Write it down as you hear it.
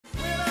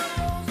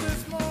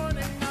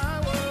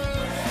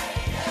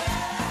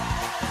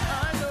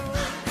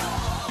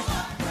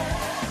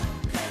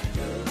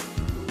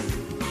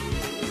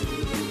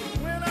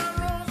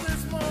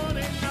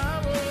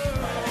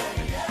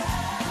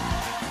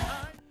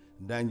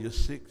Daniel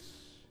 6,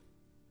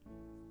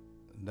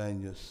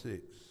 Daniel 6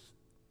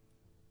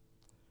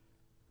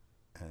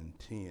 and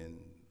 10,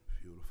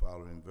 if you the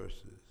following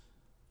verses.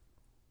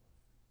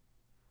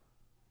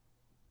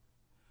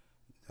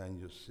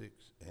 Daniel 6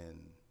 and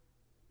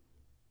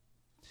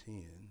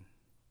 10.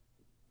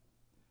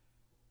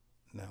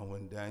 Now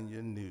when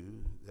Daniel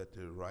knew that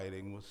the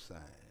writing was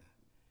signed,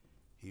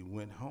 he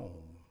went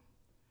home,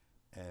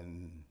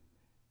 and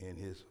in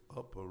his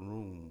upper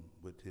room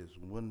with his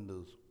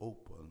windows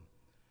open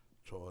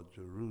toward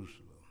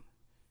Jerusalem,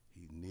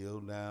 he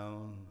kneeled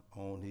down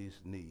on his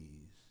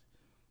knees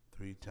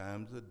 3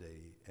 times a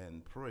day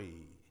and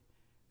prayed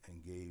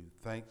and gave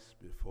thanks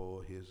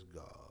before his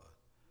God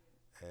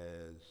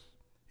as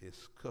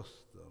his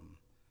custom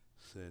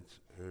since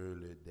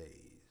early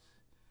days.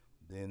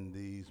 Then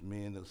these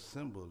men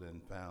assembled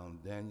and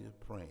found Daniel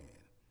praying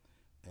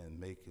and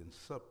making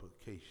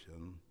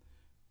supplication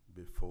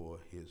before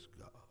his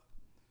God.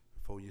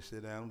 Before you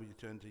sit down, will you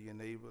turn to your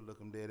neighbor, look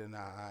him dead in the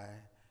eye,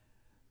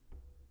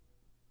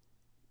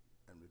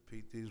 and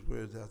repeat these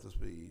words after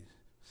me.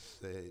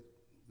 Say,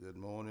 good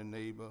morning,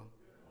 neighbor.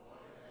 Good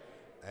morning,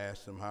 neighbor.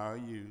 Ask him, how are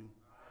you?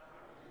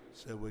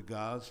 Say, with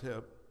God's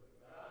help,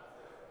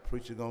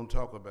 preacher gonna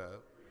talk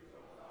about,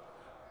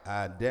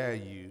 I dare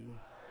you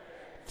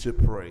to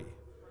pray.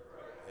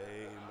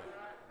 Amen.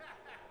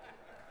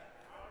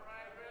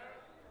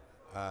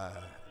 I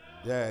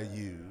dare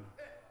you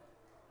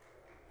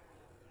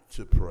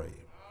to pray.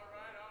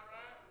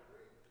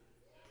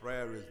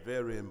 Prayer is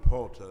very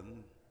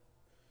important,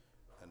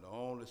 and the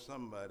only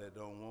somebody that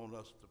don't want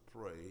us to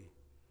pray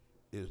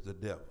is the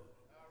devil.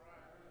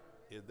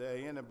 Is there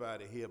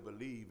anybody here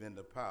believe in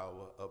the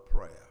power of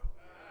prayer?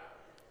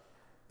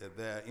 Is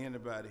there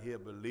anybody here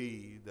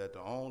believe that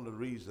the only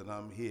reason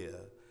I'm here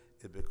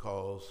is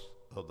because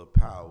of the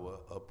power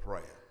of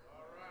prayer?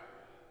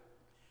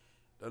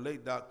 The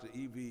late Dr.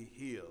 E.V.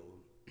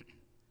 Hill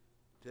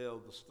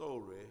tells the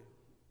story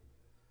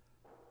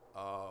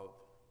of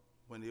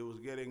when he was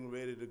getting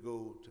ready to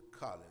go to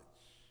college.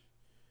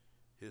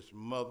 His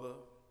mother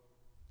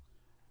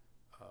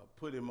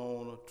put him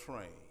on a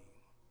train,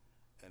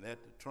 and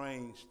at the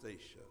train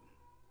station,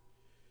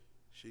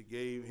 she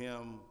gave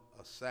him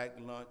a sack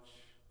lunch,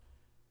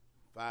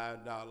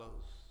 $5,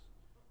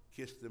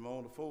 kissed him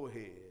on the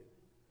forehead,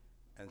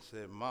 and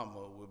said,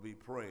 Mama will be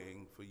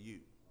praying for you.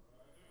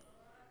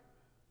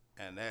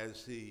 And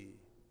as he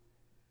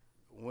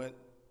went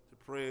to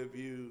Prairie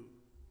View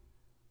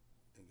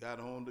and got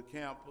on the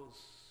campus,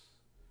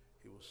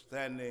 he was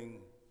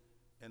standing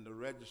in the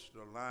register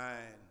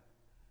line,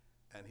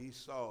 and he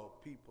saw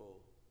people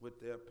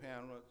with their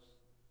parents.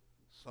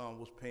 Some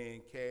was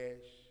paying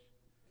cash,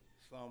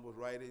 some was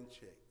writing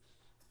checks,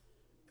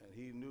 and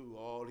he knew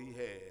all he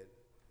had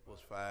was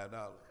 $5.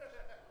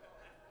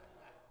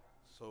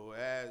 So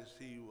as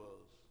he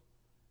was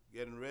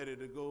getting ready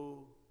to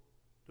go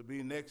to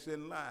be next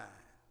in line,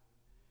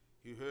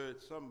 he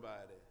heard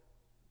somebody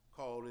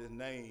call his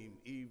name,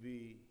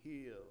 E.V.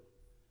 Hill,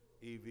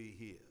 E.V.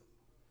 Hill.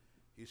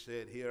 He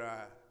said, here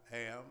I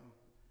am.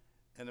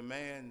 And the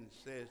man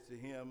says to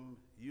him,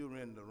 you're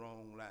in the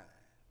wrong line.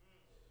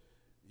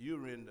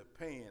 You're in the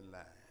paying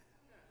line,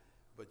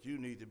 but you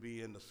need to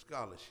be in the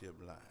scholarship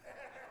line.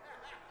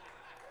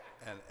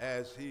 And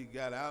as he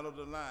got out of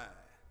the line,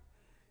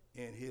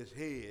 in his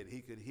head, he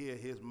could hear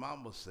his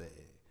mama say,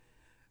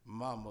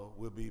 Mama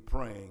will be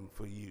praying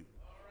for you.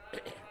 All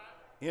right.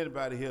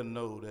 Anybody here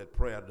know that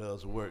prayer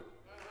does work?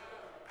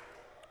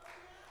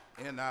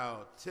 In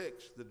our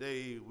text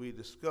today, we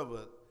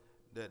discovered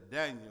that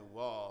Daniel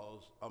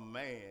was a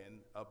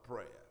man of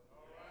prayer.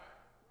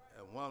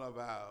 And one of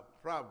our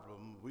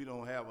problems, we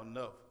don't have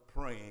enough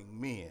praying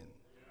men.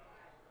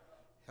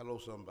 Hello,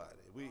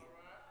 somebody.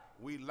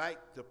 We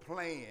like to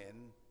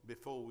plan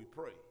before we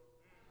pray.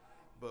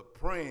 But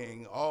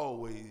praying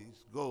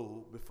always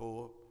go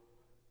before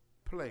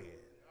playing.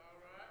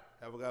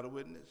 Have we got a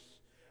witness?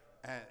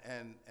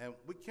 And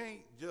we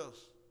can't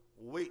just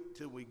wait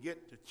till we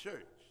get to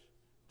church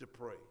to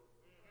pray.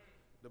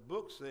 The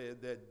book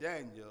said that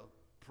Daniel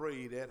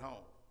prayed at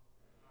home.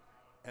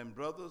 And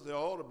brothers, there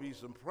ought to be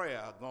some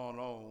prayer going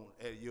on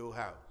at your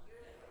house.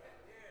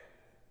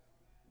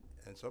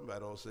 And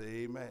somebody ought to say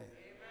amen.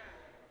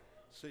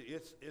 See,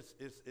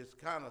 it's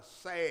kind of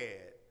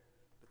sad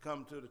to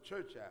come to the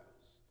church house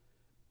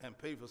and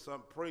pray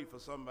for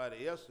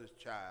somebody else's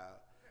child,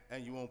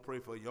 and you won't pray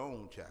for your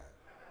own child.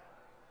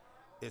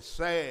 It's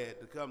sad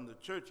to come to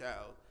church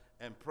house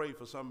and pray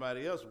for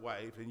somebody else's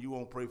wife, and you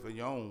won't pray for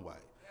your own wife.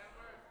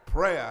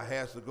 Prayer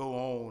has to go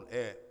on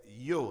at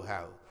your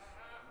house.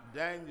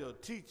 Daniel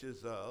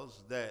teaches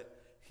us that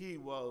he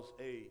was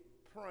a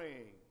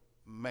praying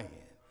man.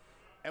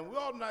 And we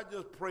ought not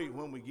just pray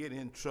when we get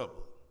in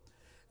trouble.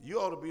 You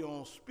ought to be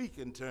on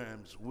speaking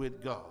terms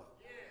with God.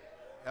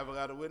 Have I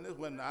got a witness?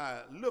 When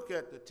I look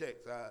at the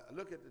text,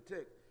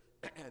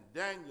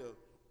 Daniel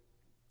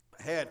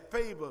had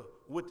favor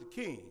with the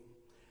king,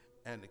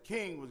 and the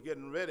king was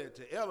getting ready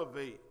to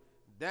elevate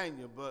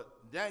Daniel,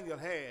 but Daniel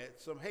had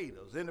some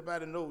haters.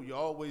 Anybody know you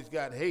always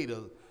got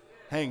haters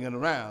hanging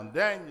around?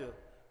 Daniel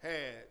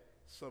had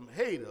some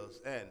haters,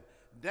 and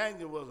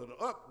Daniel was an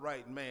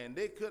upright man.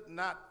 They could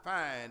not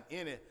find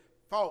any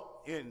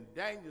fault in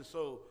Daniel,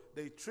 so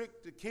they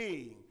tricked the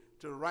king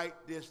to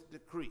write this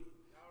decree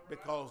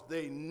because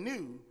they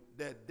knew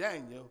that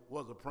Daniel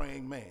was a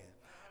praying man.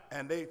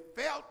 And they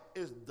felt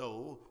as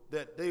though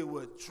that they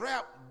would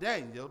trap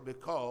Daniel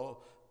because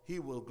he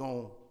was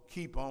going to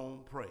keep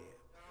on praying.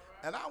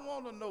 And I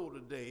want to know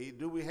today,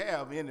 do we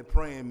have any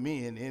praying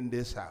men in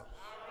this house?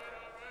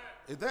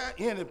 Is there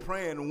any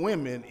praying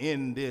women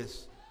in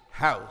this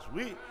house?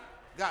 We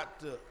got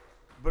to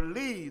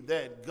believe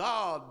that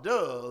God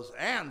does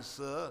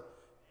answer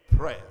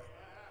prayer.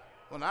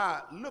 When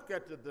I look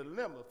at the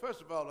dilemma,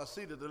 first of all, I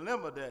see the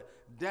dilemma that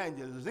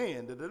Daniel is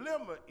in. The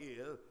dilemma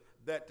is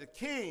that the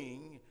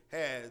king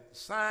had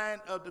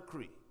signed a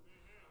decree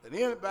that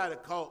anybody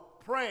caught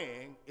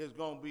praying is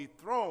going to be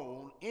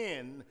thrown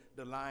in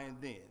the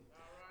lion's den.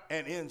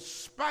 And in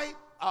spite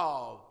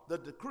of the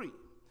decree,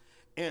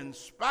 in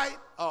spite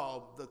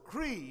of the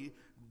creed,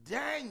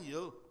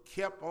 Daniel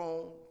kept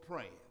on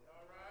praying.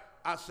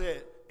 I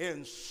said,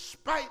 in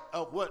spite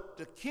of what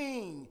the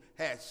king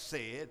had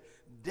said,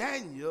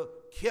 Daniel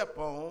kept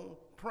on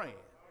praying.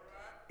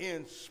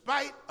 In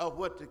spite of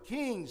what the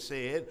king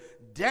said,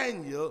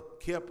 Daniel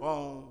kept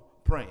on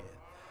praying.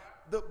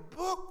 The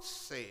book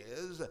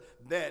says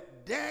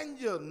that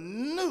Daniel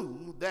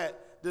knew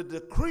that the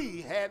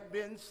decree had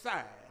been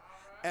signed.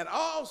 And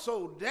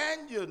also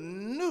Daniel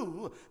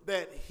knew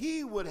that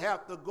he would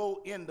have to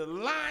go in the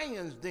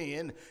lion's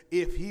den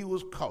if he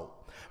was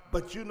caught.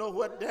 But you know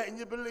what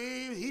Daniel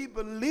believed? He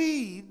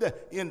believed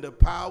in the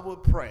power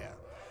of prayer.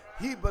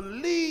 He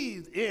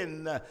believed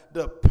in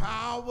the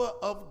power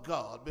of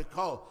God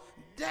because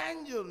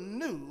Daniel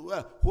knew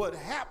what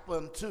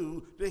happened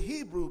to the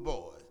Hebrew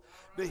boys.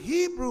 The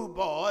Hebrew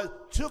boys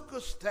took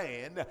a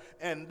stand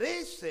and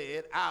they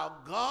said, our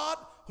God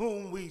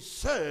whom we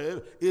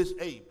serve is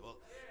able.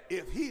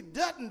 If he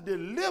doesn't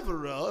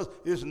deliver us,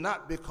 it's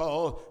not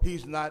because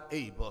he's not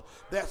able.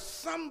 There's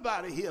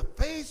somebody here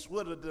faced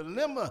with a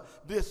dilemma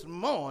this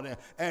morning,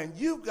 and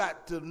you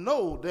got to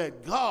know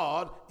that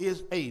God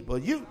is able.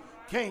 You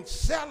can't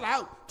sell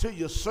out to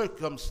your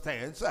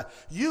circumstance.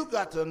 You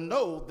got to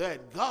know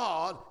that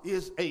God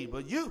is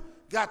able. You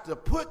got to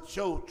put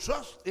your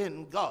trust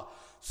in God.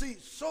 See,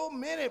 so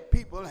many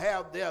people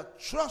have their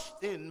trust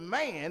in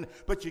man,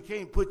 but you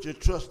can't put your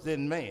trust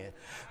in man.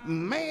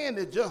 Man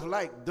is just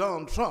like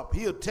Donald Trump.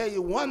 He'll tell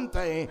you one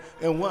thing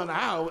in 1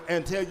 hour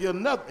and tell you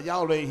another.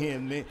 Y'all ain't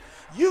hearing me.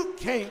 You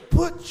can't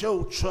put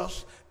your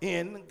trust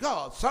in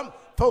God. Some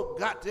folk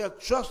got their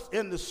trust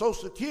in the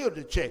Social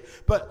Security check,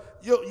 but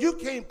you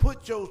can't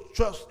put your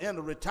trust in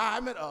a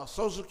retirement or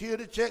Social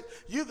Security check.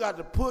 You got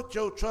to put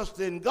your trust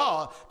in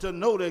God to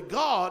know that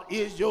God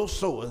is your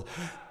source.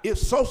 If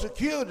Social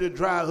Security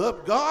dry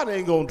up, God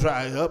ain't going to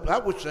dry up. I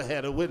wish I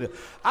had it with it.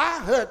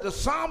 I heard the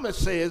psalmist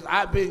says,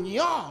 I've been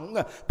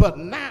young, but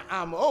now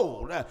I'm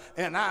old,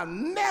 and I've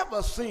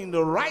never seen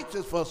the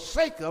righteous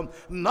forsaken,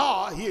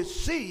 nor his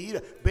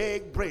seed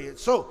beg bread.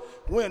 So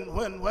when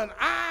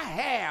I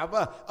have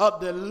a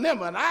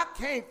dilemma and I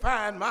can't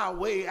find my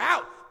way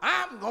out,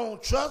 I'm going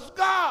to trust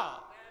God.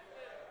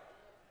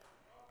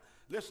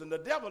 Listen, the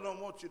devil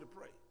don't want you to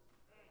pray.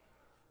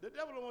 The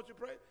devil don't want you to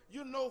pray.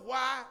 You know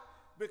why?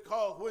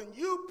 Because when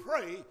you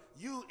pray,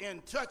 you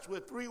in touch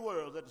with three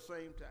worlds at the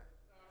same time.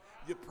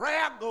 Your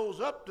prayer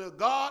goes up to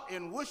God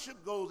and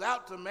worship goes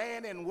out to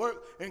man and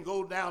work and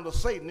goes down to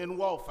Satan in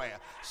warfare.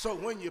 So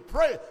when you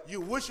pray,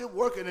 you worship,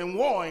 working, and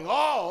warring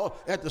all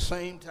at the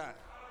same time.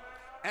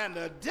 And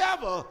the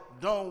devil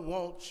don't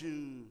want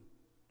you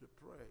to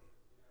pray.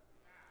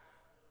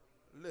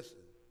 Listen,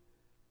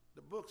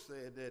 the book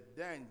said that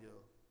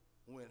Daniel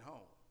went home.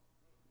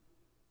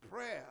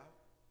 Prayer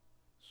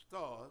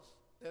starts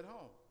at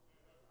home.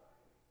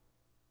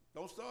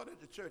 Don't start at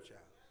the church house,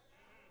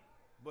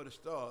 but it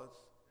starts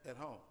at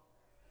home.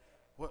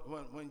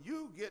 When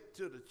you get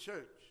to the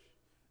church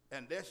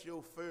and that's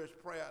your first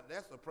prayer,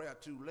 that's a prayer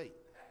too late.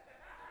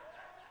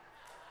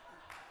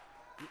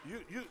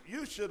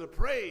 You should have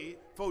prayed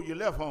before you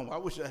left home. I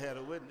wish I had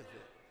a witness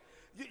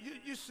there.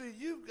 You see,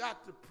 you've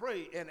got to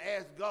pray and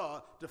ask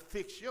God to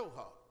fix your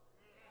heart.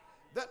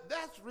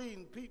 That's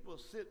reading people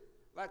sit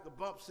like a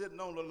bump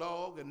sitting on the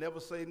log and never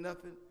say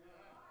nothing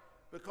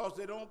because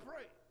they don't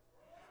pray.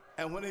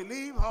 And when they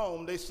leave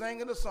home, they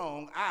sing in the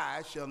song,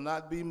 I shall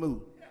not be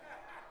moved.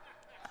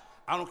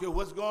 I don't care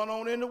what's going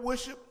on in the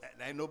worship.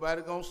 Ain't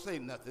nobody going to say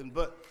nothing.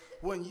 But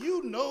when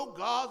you know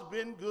God's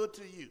been good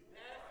to you,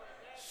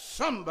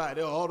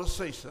 somebody ought to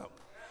say something.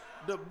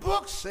 The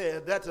book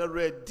said that the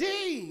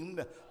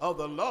redeemed of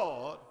the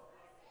Lord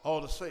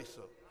ought to say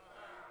something.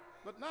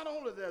 But not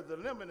only there's the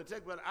dilemma in the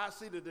text, but I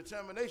see the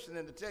determination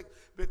in the text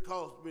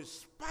because in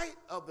spite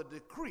of the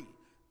decree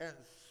and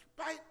in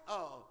spite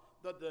of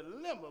the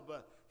dilemma,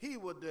 but he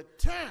was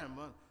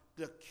determined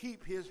to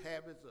keep his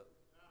habits up.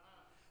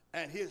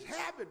 And his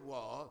habit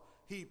was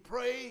he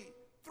prayed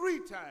 3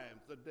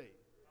 times a day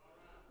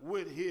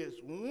with his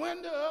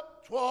window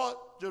up toward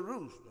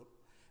Jerusalem,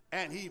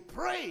 and he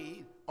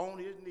prayed on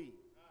his knees.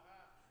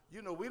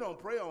 You know, we don't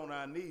pray on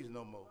our knees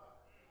no more.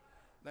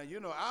 Now, you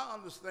know, I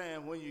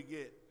understand when you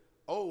get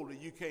older,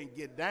 you can't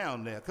get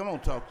down there. Come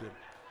on, talk to me.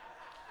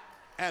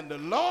 And the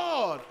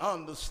Lord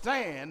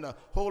understands a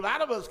whole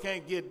lot of us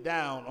can't get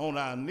down on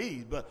our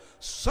knees, but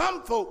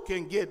some folk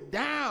can get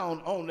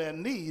down on their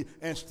knees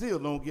and still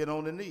don't get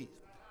on their knees.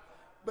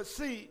 But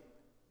see,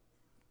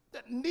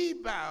 that knee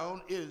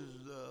bound is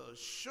a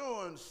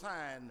showing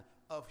sign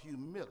of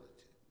humility.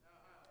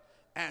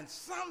 And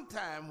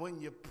sometimes when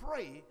you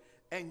pray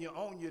and you're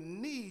on your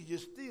knees, you're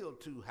still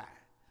too high.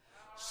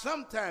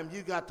 Sometimes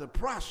you got to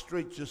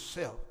prostrate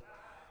yourself.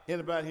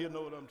 Anybody here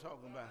know what I'm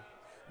talking about?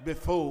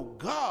 Before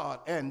God.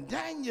 And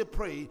Daniel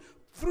prayed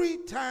 3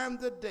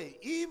 times a day.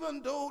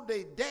 Even though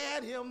they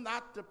dared him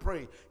not to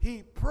pray,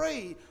 he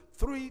prayed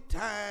 3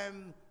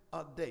 times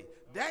a day.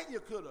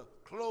 Daniel could have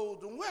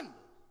closed the window,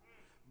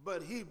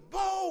 but he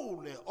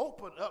boldly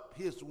opened up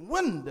his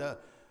window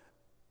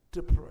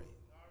to pray.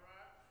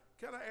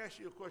 Can I ask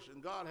you a question?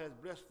 God has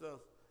blessed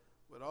us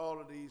with all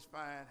of these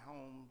fine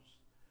homes.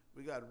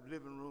 We got a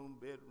living room,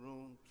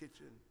 bedroom,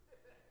 kitchen,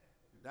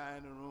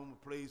 dining room,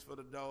 a place for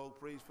the dog,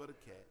 place for the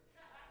cat.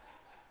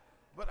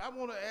 But I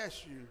want to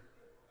ask you,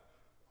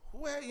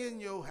 where in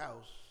your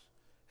house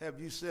have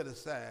you set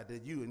aside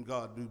that you and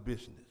God do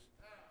business?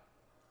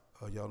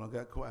 Oh, y'all don't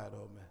got quiet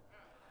on me.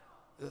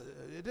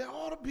 There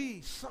ought to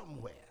be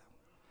somewhere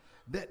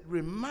that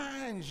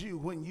reminds you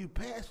when you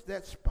pass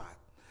that spot,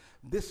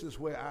 this is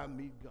where I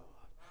meet God.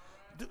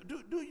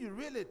 Do you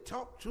really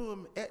talk to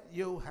him at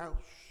your house?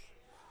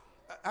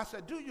 I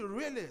said, do you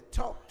really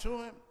talk to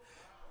him?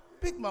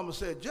 Big Mama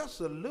said,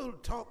 just a little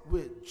talk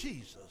with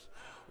Jesus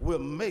will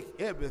make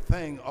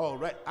everything all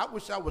right. I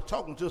wish I was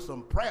talking to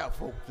some prayer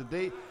folk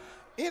today.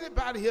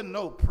 Anybody here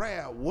know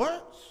prayer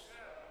works?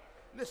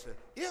 Listen,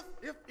 if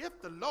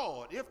the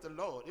Lord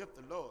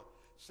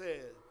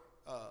says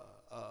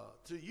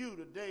to you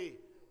today,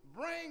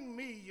 bring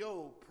me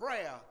your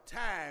prayer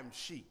time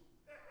sheet.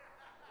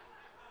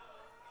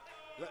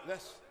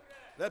 Let's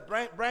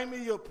bring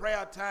me your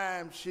prayer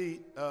time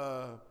sheet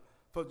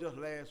for just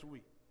last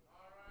week.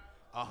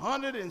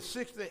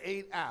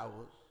 168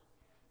 hours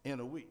in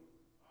a week.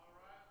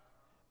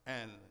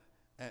 And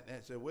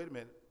say, wait a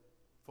minute,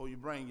 before you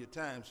bring your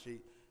time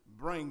sheet,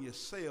 bring your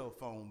cell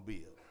phone bill.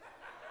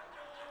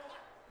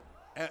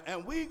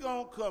 and we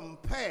gonna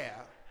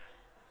compare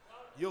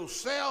your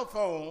cell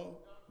phone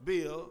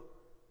bill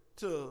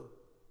to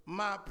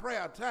my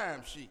prayer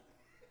time sheet.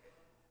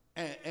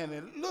 And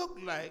it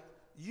looked like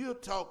you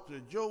talk to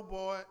Joe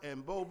Boy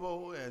and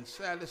Bobo and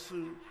Sally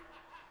Sue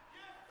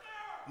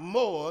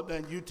more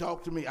than you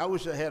talk to me. I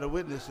wish I had a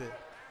witness here.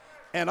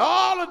 And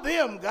all of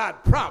them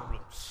got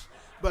problems.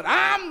 But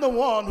I'm the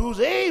one who's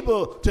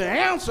able to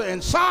answer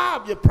and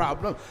solve your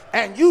problem,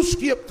 and you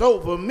skipped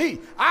over me.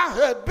 I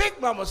heard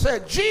Big Mama say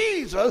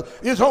Jesus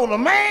is on the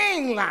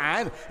main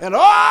line, and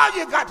all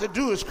you got to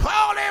do is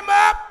call him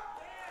up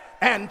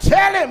and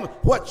tell him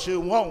what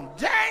you want.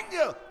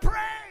 Daniel prayed.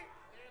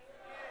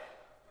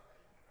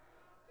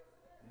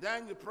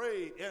 Daniel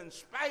prayed in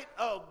spite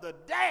of the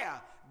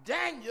dare.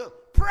 Daniel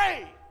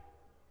prayed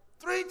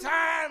 3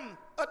 times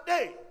a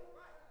day.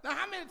 Now,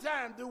 how many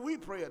times do we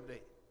pray a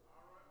day?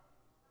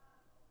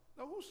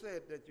 Now, who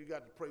said that you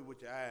got to pray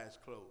with your eyes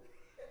closed?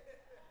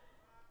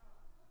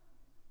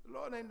 The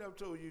Lord ain't never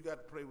told you got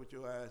to pray with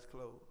your eyes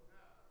closed.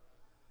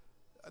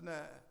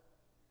 Now,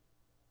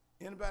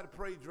 anybody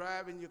pray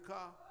driving your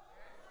car?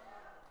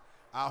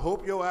 I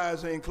hope your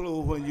eyes ain't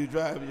closed when you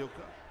drive your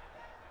car.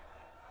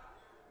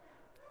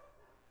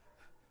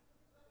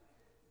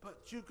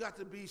 But you got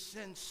to be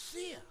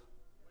sincere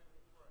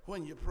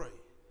when you pray.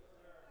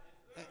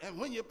 And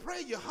when you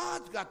pray, your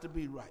heart's got to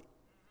be right.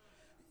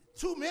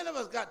 Too many of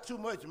us got too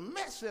much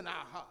mess in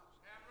our hearts.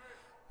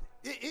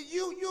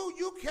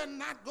 You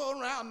cannot go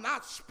around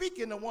not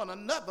speaking to one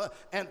another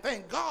and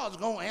think God's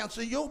going to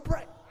answer your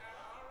prayer.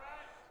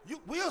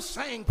 We'll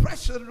sing,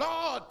 precious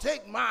Lord,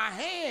 take my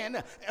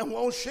hand, and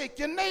won't shake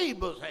your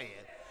neighbor's hand.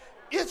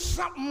 It's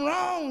something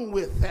wrong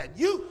with that.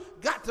 You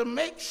got to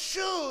make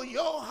sure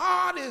your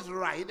heart is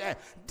right.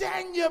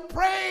 Daniel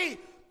prayed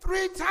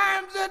 3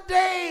 times a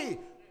day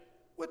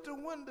with the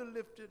window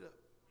lifted up,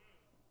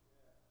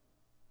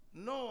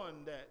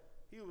 knowing that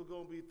he was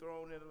going to be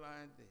thrown in the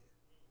lion's den.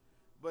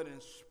 But in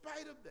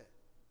spite of that,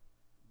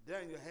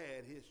 Daniel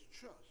had his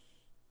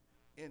trust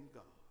in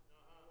God.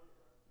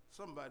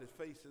 Somebody's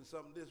facing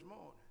something this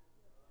morning.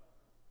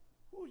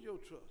 Who's your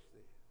trust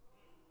in?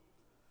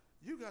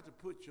 You got to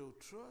put your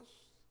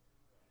trust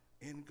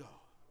in God.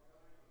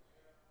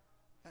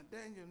 And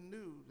Daniel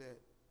knew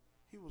that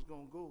he was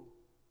going to go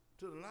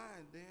to the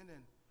lion's den,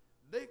 and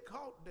they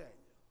caught Daniel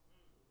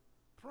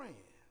praying.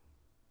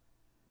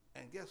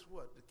 And guess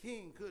what? The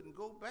king couldn't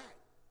go back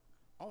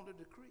on the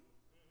decree.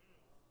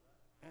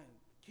 And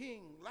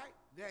king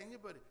liked Daniel,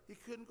 but he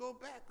couldn't go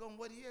back on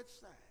what he had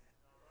signed.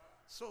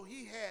 So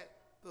he had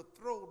to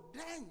throw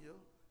Daniel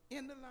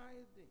in the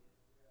lion's den.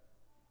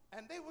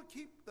 And they would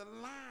keep the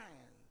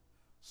lion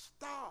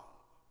starved.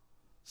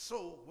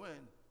 So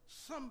when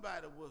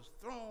somebody was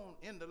thrown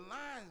in the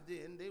lion's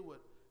den, they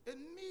would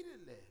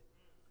immediately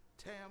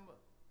Tamar.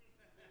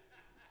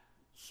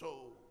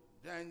 So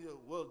Daniel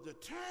was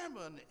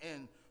determined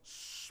in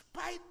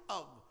spite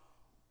of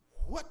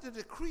what the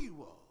decree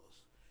was.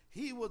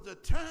 He was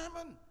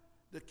determined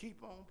to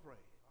keep on praying.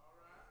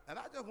 And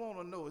I just want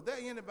to know, is there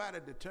anybody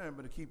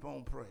determined to keep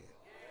on praying?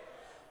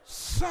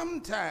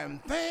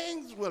 Sometimes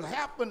things will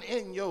happen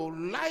in your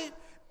life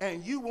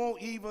and you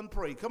won't even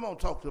pray. Come on,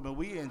 talk to me.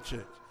 We in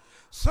church.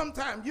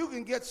 Sometimes you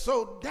can get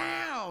so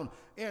down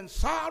in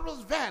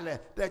sorrow's valley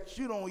that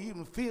you don't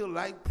even feel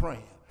like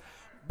praying.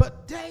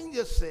 But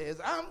Daniel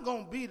says, I'm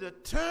going to be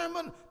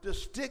determined to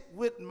stick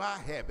with my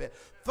habit.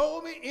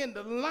 Throw me in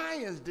the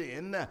lion's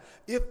den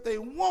if they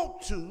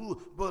want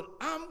to, but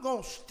I'm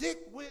going to stick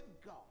with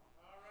God.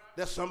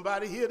 There's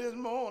somebody here this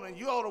morning,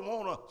 you ought to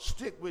want to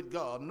stick with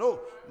God. No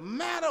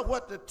matter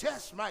what the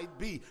test might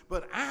be,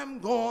 but I'm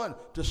going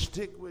to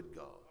stick with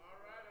God.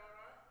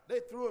 They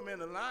threw him in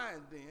the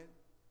lion's den.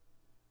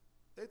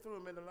 They threw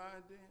him in the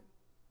lion's den.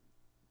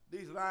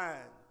 These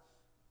lions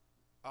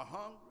are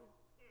hungry.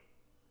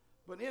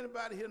 But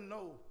anybody here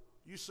know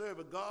you serve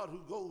a God who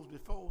goes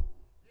before?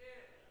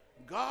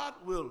 God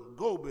will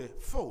go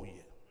before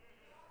you.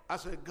 I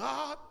said,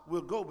 God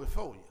will go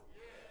before you.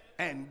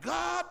 And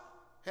God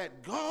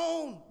had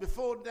gone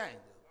before Daniel.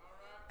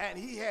 And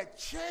he had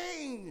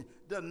changed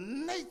the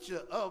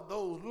nature of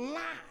those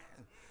lions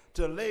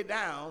to lay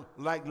down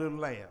like little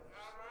lambs.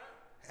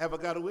 Have I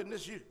got a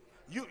witness?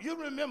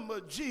 You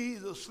remember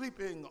Jesus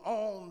sleeping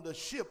on the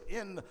ship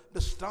in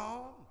the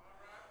storm?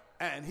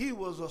 And he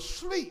was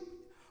asleep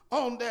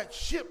on that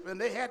ship, and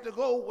they had to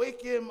go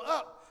wake him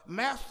up.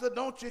 Master,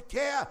 don't you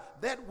care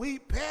that we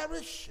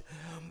perish?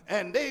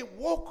 And they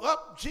woke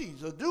up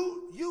Jesus.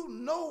 Do you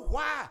know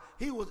why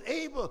he was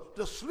able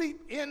to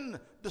sleep in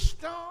the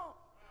storm?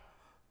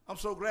 I'm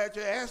so glad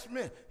you asked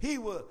me.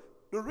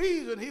 The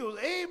reason he was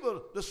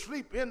able to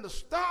sleep in the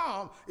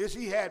storm is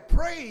he had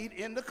prayed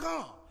in the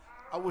calm.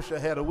 I wish I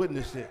had a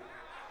witness here.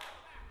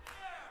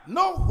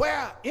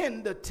 Nowhere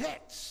in the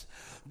text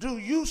do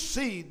you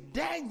see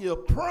Daniel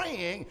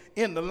praying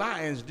in the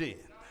lion's den.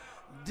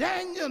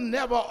 Daniel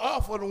never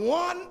offered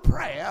one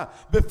prayer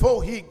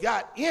before he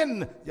got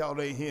in,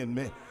 y'all ain't hearing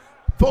me,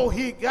 before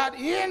he got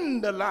in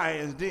the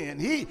lion's den.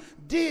 He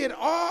did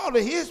all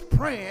of his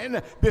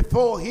praying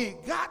before he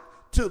got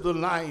to the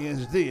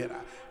lion's den.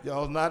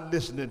 Y'all not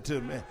listening to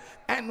me.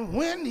 And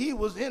when he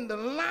was in the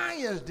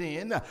lion's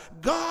den,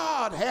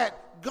 God had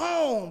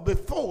gone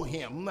before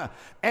him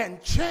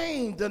and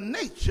changed the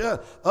nature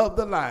of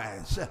the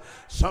lions.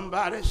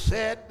 Somebody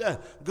said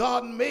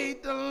God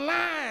made the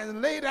lions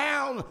lay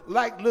down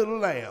like little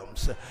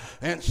lambs,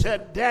 and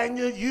said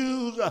Daniel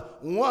used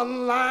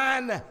one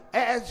lion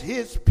as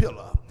his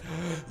pillow,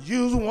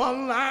 use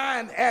one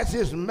lion as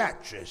his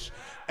mattress,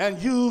 and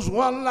use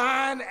one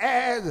lion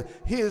as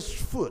his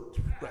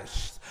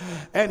footrest.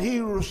 And he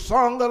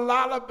sung a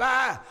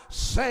lullaby,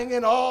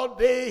 singing all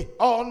day,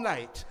 all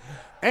night.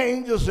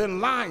 Angels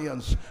and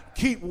lions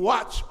keep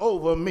watch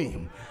over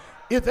me.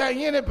 If there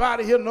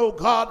anybody here know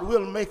God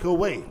will make a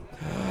way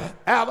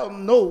out of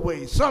no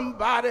way.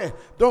 Somebody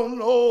don't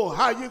know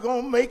how you're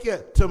going to make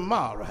it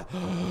tomorrow.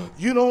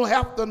 You don't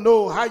have to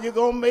know how you're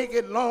going to make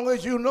it long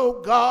as you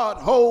know God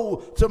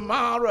hold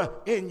tomorrow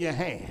in your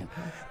hand.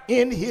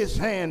 In his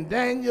hand,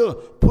 Daniel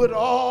put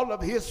all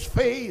of his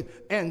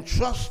faith and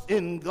trust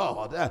in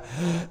God.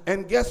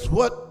 And guess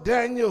what?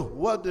 Daniel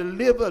was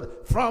delivered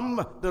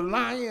from the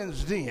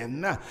lion's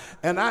den.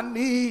 And I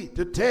need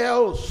to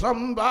tell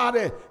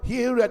somebody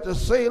here at the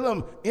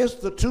Salem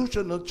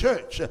Institutional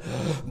Church,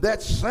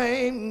 that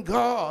same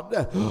God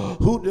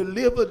who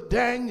delivered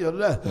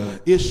Daniel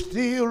is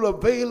still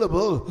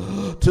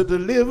available to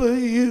deliver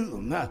you.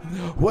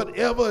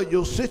 Whatever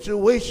your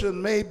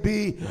situation may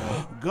be,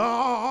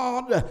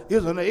 God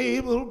is an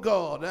able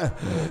God.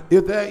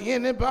 If there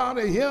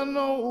anybody here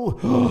know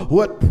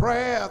what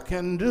prayer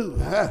can do,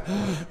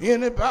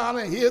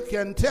 anybody here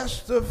can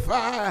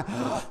testify,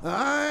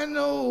 I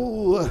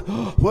know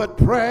what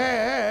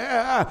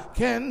prayer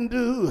can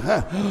do.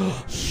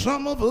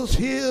 Some of us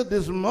here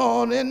this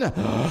morning,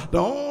 the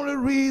only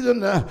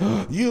reason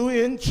you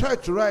in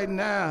church right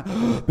now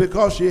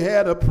because you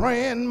had a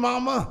praying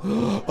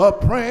mama or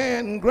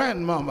praying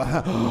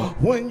grandmama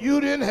when you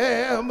didn't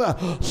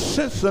have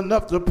sense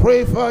enough to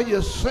pray for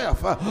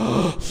yourself.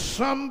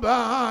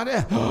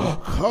 Somebody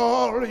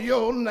call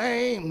your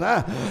name.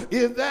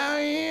 Is there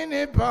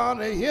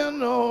anybody you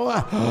know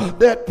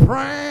that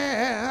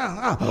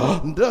prayer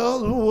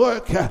does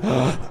work?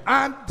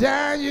 I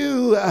dare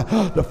you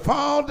to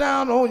fall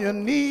down on your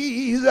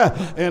knees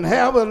and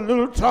have a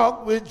little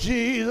talk with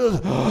Jesus.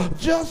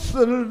 Just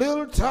a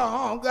little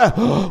talk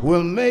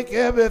will make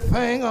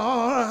everything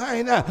all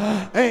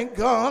right. Ain't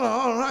God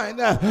all right?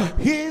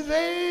 He's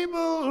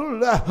able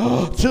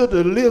to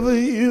deliver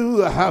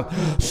you.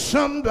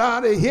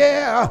 Somebody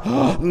here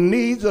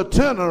needs a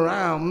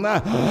turnaround,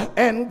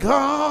 and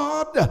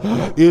God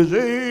is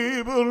able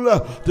able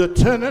to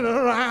turn it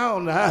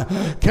around.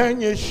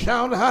 Can you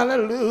shout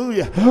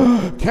hallelujah?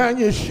 Can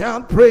you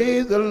shout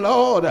praise the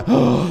Lord?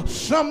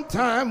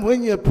 Sometime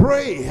when you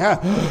pray,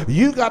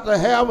 you got to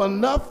have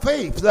enough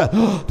faith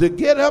to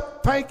get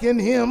up thanking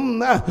him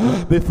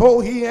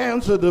before he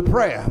answered the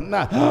prayer.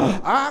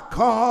 I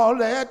call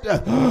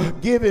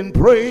that giving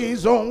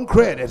praise on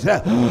credit.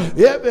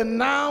 Every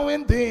now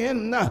and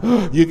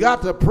then you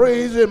got to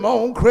praise him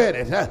on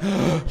credit.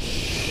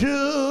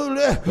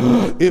 Surely,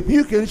 if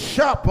you can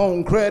shop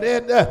on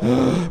credit,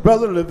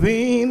 Brother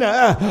Levine,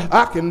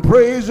 I can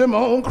praise him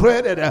on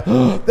credit.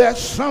 There's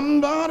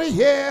somebody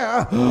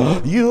here,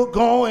 you're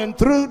going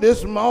through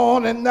this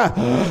morning.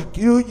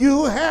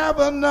 You have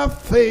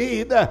enough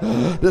faith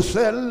to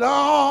say,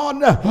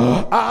 Lord,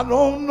 I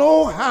don't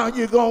know how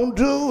you're going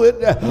to do it,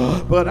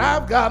 but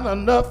I've got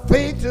enough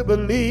faith to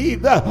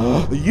believe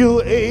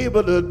you're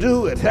able to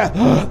do it.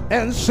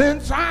 And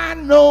since I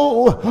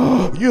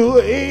know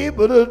you're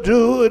able to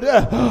do it,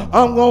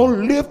 I'm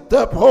going to lift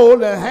up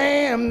holy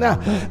hand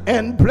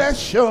and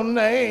bless your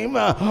name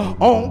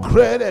on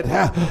credit.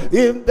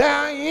 If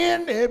there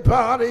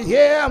anybody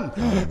here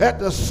at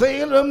the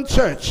Salem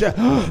church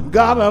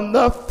got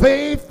enough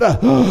faith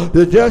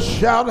to just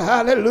shout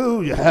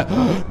hallelujah.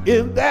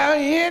 If there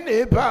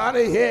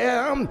anybody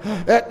here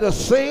at the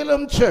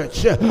Salem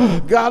church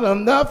got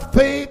enough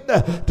faith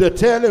to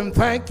tell him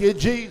thank you,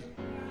 Jesus.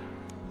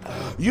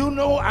 You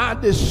know, I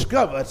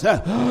discovered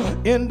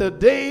in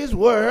today's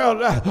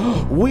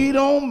world, we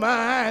don't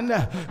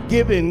mind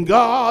giving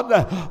God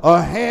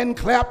a hand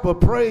clap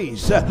of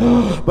praise.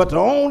 But the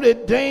only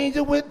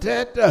danger with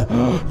that,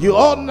 you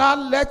ought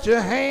not let your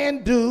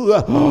hand do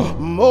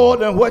more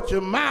than what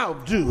your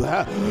mouth do.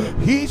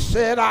 He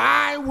said,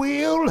 I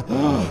will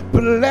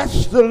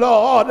bless the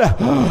Lord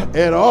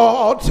at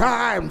all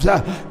times,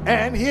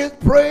 and his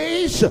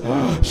praise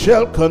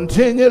shall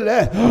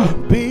continually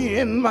be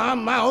in my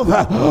mouth.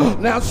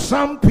 Now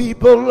some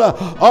people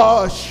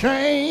are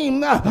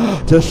ashamed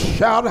to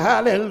shout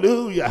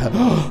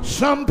hallelujah.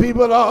 Some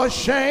people are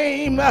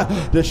ashamed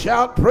to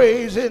shout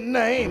praise his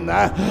name.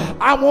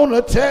 I want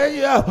to tell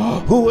you,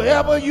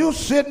 whoever you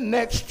sit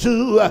next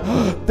to,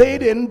 they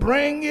didn't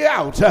bring you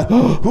out.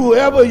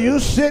 Whoever you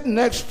sit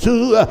next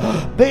to,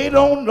 they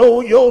don't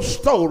know your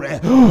story.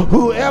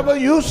 Whoever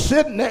you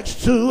sit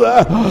next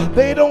to,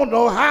 they don't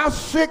know how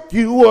sick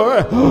you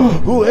were.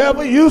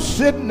 Whoever you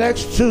sit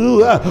next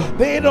to,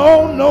 they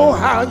don't know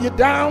how you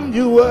down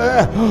you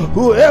were.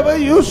 Whoever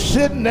you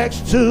sit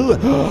next to,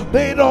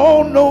 they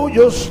don't know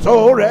your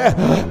story.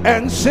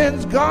 And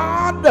since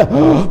God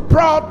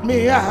brought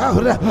me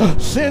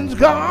out, since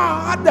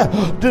God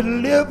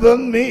delivered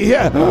me,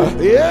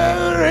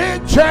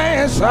 every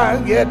chance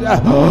I get,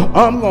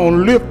 I'm gonna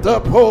lift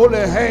up holy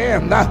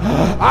hand.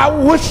 I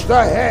wished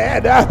I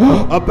had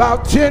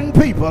about 10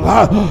 people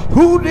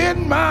who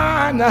didn't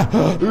mind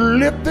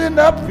lifting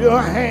up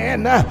your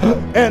hand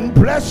and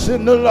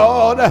blessing the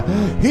Lord.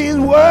 He's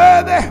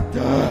worthy.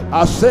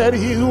 I said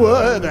he's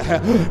worthy.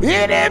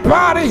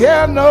 Anybody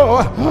here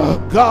know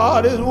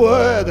God is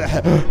worthy?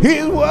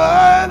 He's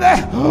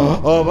worthy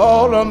of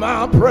all of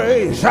my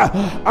praise.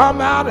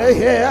 I'm out of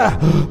here.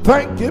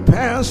 Thank you,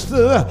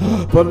 Pastor,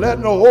 for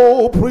letting the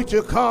old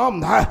preacher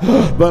come.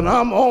 But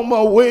I'm on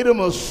my way to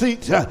my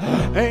seat.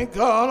 Ain't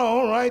God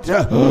all right?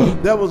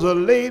 There was a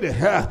lady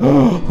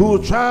who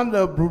was trying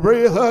to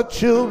bring her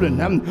children.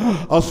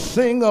 A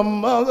single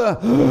mother,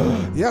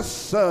 yes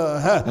sir,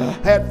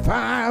 had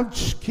 5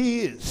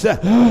 kids,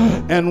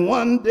 and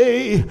one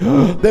day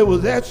they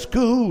was at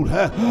school,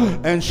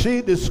 and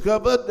she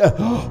discovered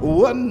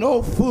wasn't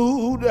no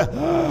food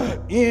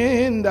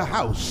in the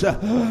house,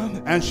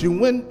 and she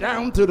went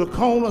down to the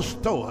corner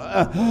store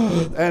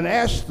and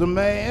asked the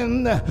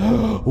man,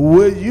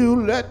 will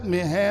you let me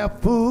have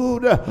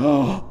food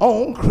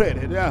on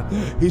credit?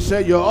 He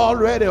said, you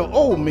already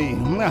owe me,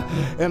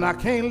 and I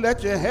can't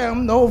let you have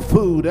no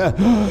food.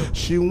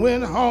 She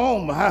went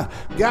home,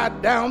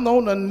 got down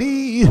on her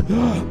knee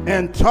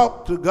and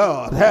talked to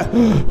God.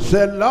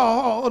 Said,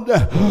 Lord,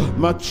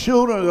 my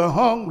children are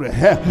hungry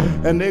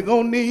and they're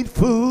gonna need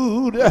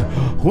food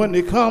when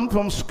they come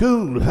from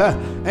school.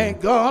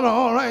 Ain't God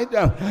all right?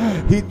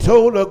 He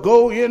told her,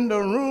 go in the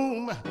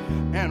room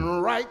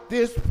and write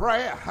this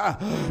prayer.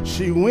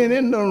 She went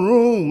in the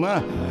room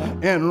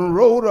and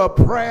wrote a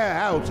prayer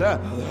out,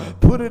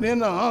 put it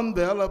in an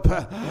envelope,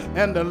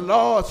 and the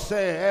Lord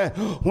said,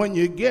 when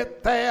you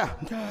get there,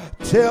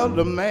 tell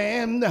the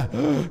man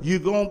you're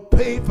going to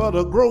pay for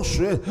the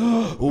grocery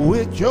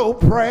with your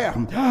prayer.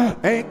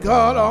 Ain't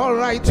God all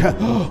right?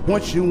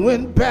 When she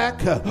went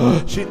back,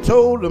 she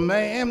told the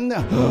man,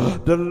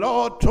 the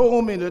Lord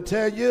told me to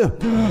tell you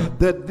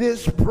that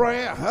this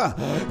prayer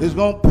is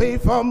going to pay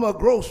for my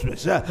groceries.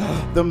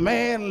 groceries. The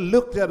man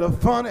looked at her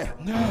funny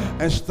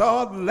and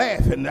started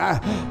laughing.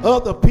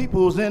 Other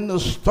people was in the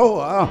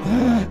store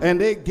and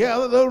they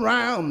gathered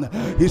around.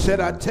 He said,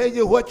 I tell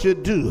you what you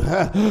do.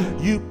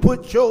 You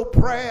put your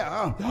prayer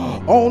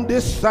on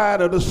this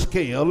side of the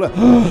scale,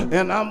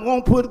 and I'm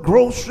going to put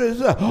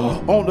groceries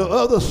on the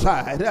other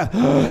side.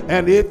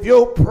 And if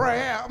your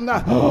prayer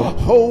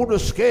hold the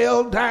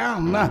scale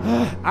down,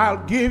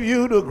 I'll give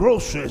you the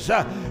groceries.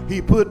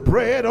 He put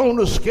bread on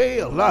the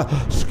scale.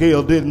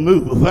 Scale didn't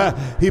move.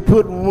 He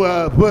put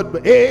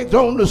eggs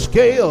on the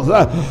scales.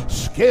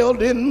 Scale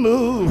didn't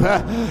move.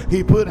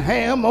 He put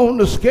ham on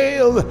the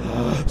scale.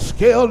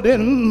 Scale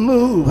didn't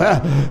move.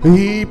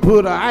 He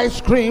put ice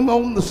cream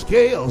on the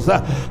scales.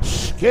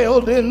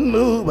 Scale didn't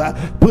move.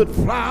 Put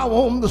flour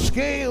on the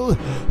scale.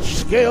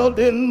 Scale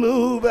didn't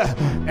move.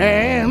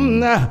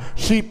 And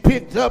she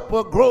picked up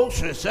her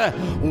groceries,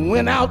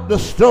 went out the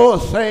store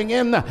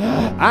singing,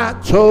 I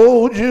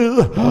told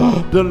you,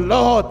 the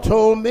Lord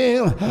told me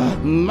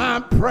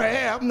my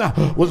prayer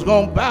was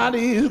going to buy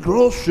these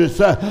groceries.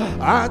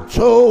 I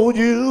told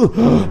you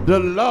the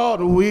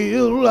Lord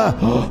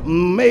will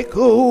make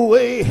a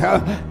way.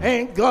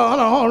 Ain't God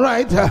all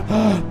right?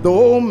 The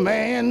old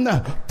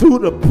man threw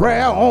the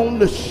prayer on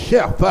the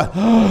shelf,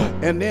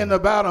 and then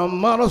about a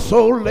month or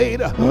so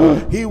later,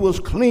 he was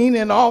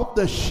cleaning off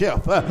the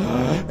shelf,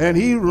 and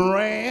he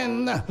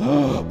ran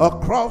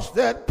across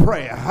that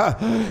prayer.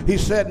 He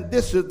said,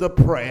 this is the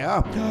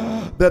prayer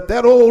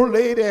that old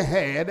lady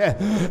had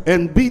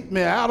and beat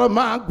me out of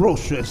my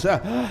groceries.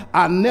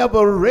 I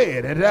never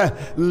read it.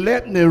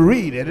 Let me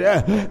read it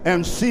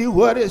and see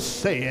what it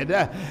said.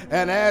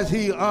 And as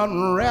he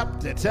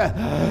unwrapped it,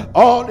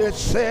 all it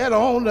said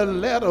on the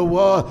letter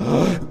was,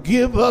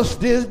 give us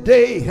this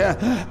day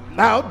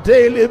our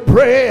daily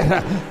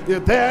bread.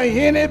 If there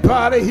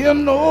anybody here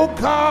know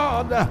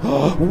God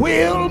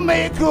will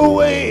make a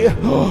way,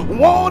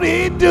 won't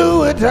he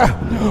do it?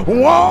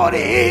 Won't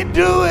he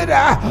do it?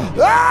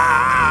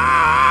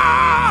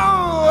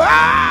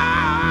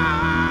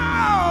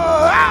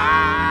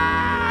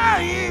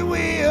 He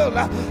will.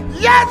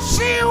 Yes,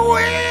 he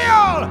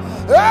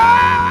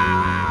will.